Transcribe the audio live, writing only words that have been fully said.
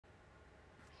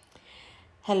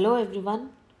Hello everyone,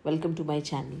 welcome to my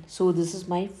channel. So this is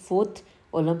my fourth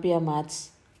Olympia Maths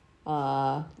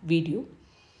video.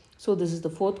 So this is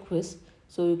the fourth quiz.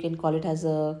 So you can call it as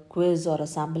a quiz or a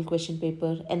sample question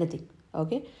paper, anything.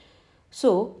 Okay.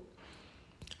 So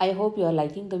I hope you are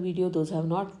liking the video. Those who have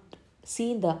not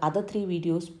seen the other three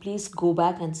videos, please go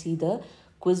back and see the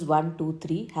quiz 1, 2,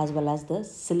 3 as well as the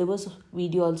syllabus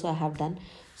video also I have done.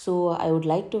 So I would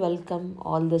like to welcome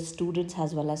all the students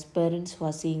as well as parents who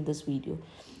are seeing this video.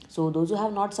 So those who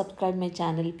have not subscribed my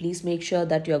channel, please make sure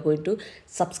that you are going to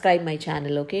subscribe my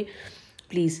channel, okay?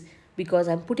 Please, because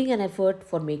I'm putting an effort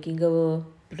for making a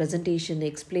presentation,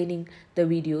 explaining the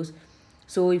videos.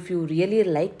 So if you really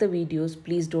like the videos,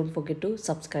 please don't forget to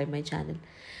subscribe my channel.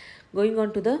 Going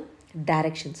on to the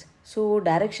directions. So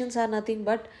directions are nothing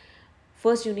but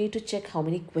first you need to check how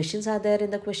many questions are there in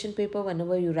the question paper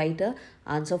whenever you write a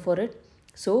answer for it.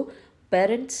 So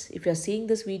parents, if you're seeing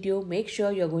this video, make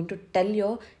sure you're going to tell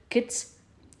your kids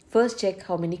first check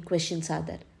how many questions are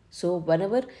there. So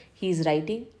whenever he is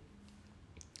writing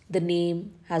the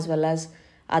name as well as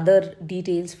other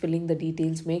details, filling the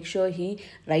details, make sure he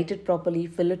write it properly,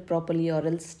 fill it properly, or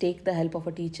else take the help of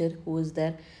a teacher who is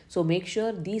there. So make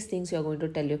sure these things you're going to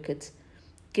tell your kids.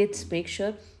 Kids, make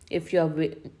sure if you are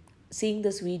seeing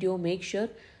this video, make sure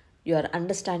you are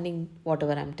understanding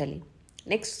whatever I'm telling.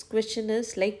 Next question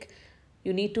is like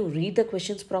you need to read the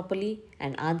questions properly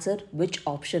and answer which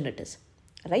option it is,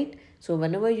 right? So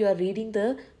whenever you are reading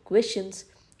the questions,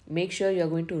 make sure you are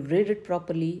going to read it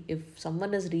properly. If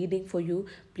someone is reading for you,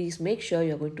 please make sure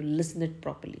you are going to listen it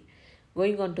properly.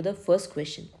 Going on to the first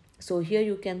question. So here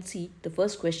you can see the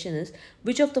first question is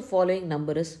which of the following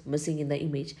number is missing in the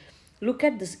image? Look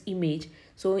at this image.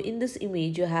 So in this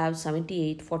image you have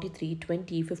 78, 43,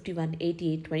 20, 51,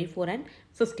 88, 24 and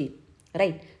 15,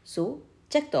 right? So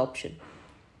check the option.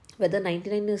 Whether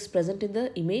 99 is present in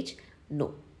the image?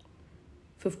 No.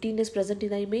 15 is present in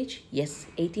the image? Yes.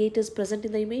 88 is present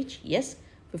in the image? Yes.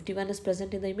 51 is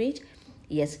present in the image?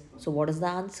 Yes. So what is the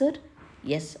answer?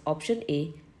 Yes. Option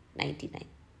A, 99.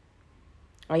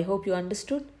 I hope you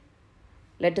understood.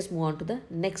 Let us move on to the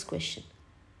next question.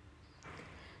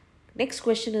 Next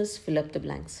question is fill up the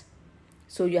blanks.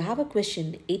 So you have a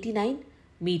question 89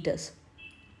 meters.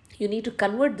 You need to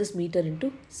convert this meter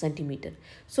into centimeter.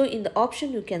 So in the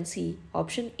option you can see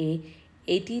option A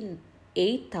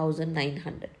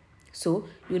 8,900. So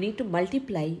you need to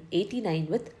multiply 89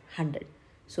 with 100.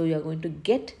 So you are going to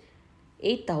get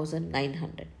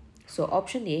 8,900. So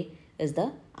option A is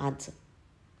the answer.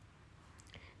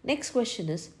 Next question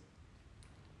is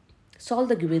solve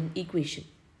the given equation.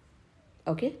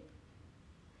 Okay.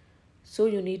 So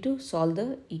you need to solve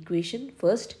the equation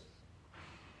first.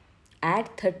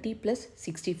 Add 30 plus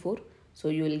 64. So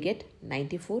you will get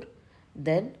 94.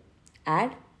 Then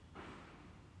add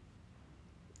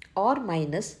or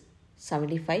minus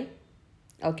 75.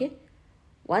 Okay.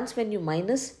 Once when you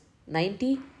minus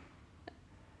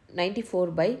 94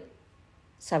 by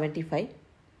 75,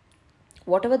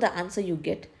 whatever the answer you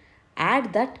get,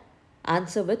 add that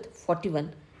answer with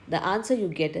 41. The answer you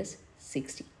get is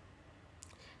 60.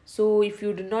 So if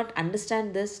you do not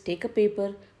understand this, take a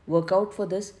paper, work out for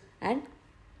this and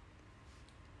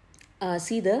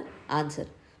see the answer.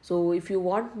 So if you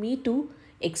want me to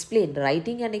explain,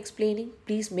 writing and explaining,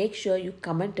 please make sure you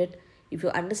comment it. If you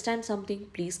understand something,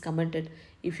 please comment it.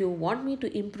 If you want me to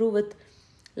improve with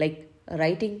like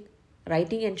writing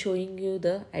and showing you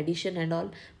the addition and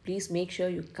all, please make sure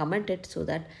you comment it so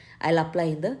that I'll apply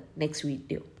in the next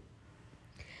video.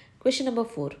 Question number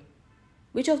 4.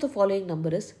 Which of the following number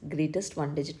is greatest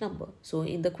one-digit number? So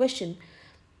in the question,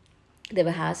 they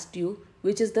were asked you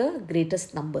which is the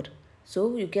greatest number.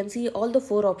 So you can see all the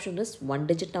 4 options is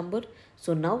one-digit number.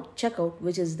 So now check out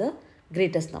which is the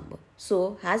greatest number.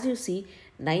 So as you see,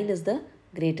 9 is the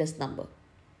greatest number,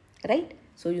 right?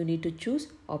 So you need to choose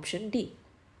option D.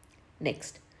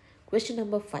 Next, question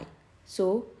number 5.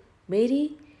 So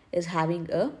Mary is having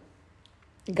a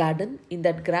garden. In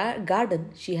that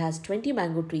garden, she has 20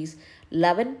 mango trees,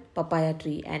 11 papaya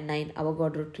tree and 9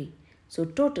 avocado tree. So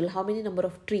total, how many number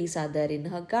of trees are there in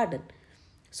her garden?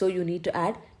 So you need to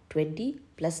add 20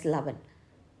 plus 11.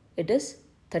 It is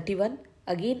 31.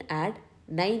 Again add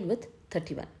 9 with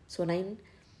 31. So 9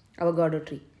 avocado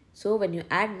tree. So when you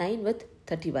add 9 with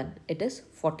 31, it is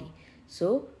 40.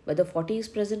 So whether 40 is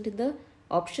present in the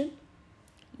option?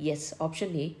 Yes,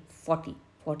 option A, 40.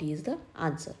 40 is the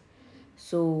answer.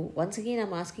 So once again,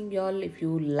 I'm asking you all if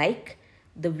you like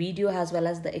the video as well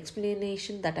as the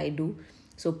explanation that I do.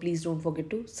 So please don't forget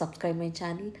to subscribe my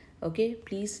channel. Okay,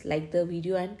 please like the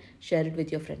video and share it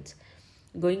with your friends.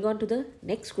 Going on to the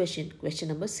next question, question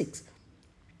number 6.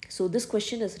 So this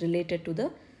question is related to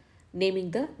the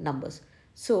naming the numbers.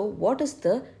 So what is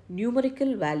the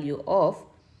numerical value of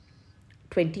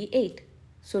 28?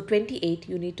 So 28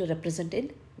 you need to represent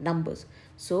in numbers.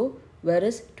 So where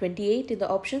is 28 in the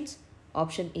options?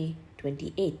 Option A,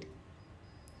 28.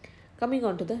 Coming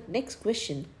on to the next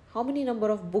question, how many number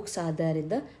of books are there in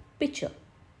the picture?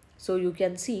 So you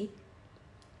can see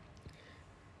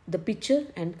the picture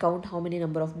and count how many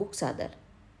number of books are there.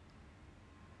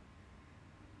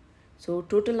 So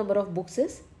total number of books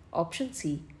is option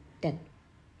C, 10.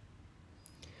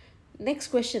 Next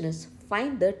question is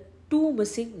find the two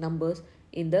missing numbers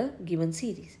in the given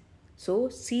series. So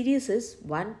series is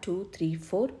 1, 2, 3,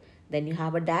 4. Then you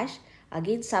have a dash.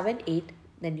 Again 7, 8.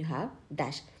 Then you have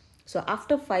dash. So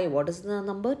after 5, what is the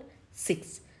number?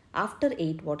 6. After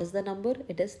 8, what is the number?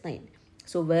 It is 9.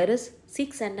 So where is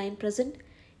 6 and 9 present?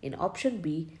 In option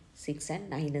B, 6 and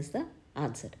 9 is the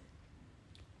answer.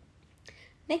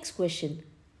 Next question.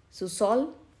 So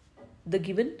solve the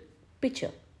given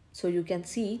picture. So you can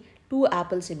see 2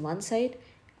 apples in one side.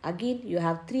 Again you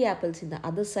have 3 apples in the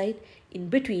other side. In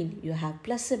between you have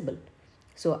plus symbol.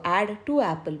 So add 2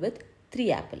 apple with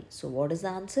 3 apple. So what is the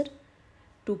answer?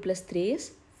 2 plus 3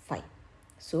 is 5.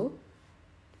 So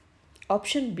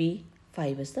option B,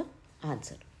 5 is the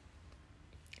answer.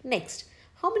 Next,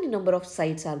 how many number of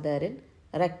sides are there in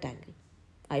a rectangle?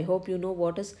 I hope you know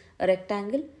what is a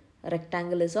rectangle. A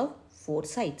rectangle is of 4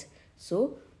 sides.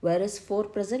 So where is 4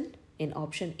 present? In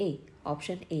option A.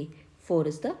 Option A, 4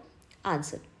 is the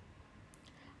answer.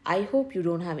 I hope you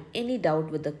don't have any doubt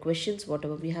with the questions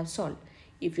whatever we have solved.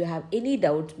 If you have any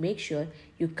doubts, make sure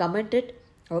you comment it.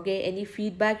 Okay, any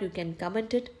feedback you can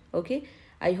comment it. Okay,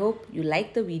 I hope you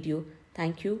like the video.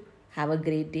 Thank you. Have a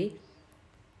great day.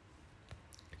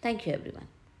 Thank you everyone.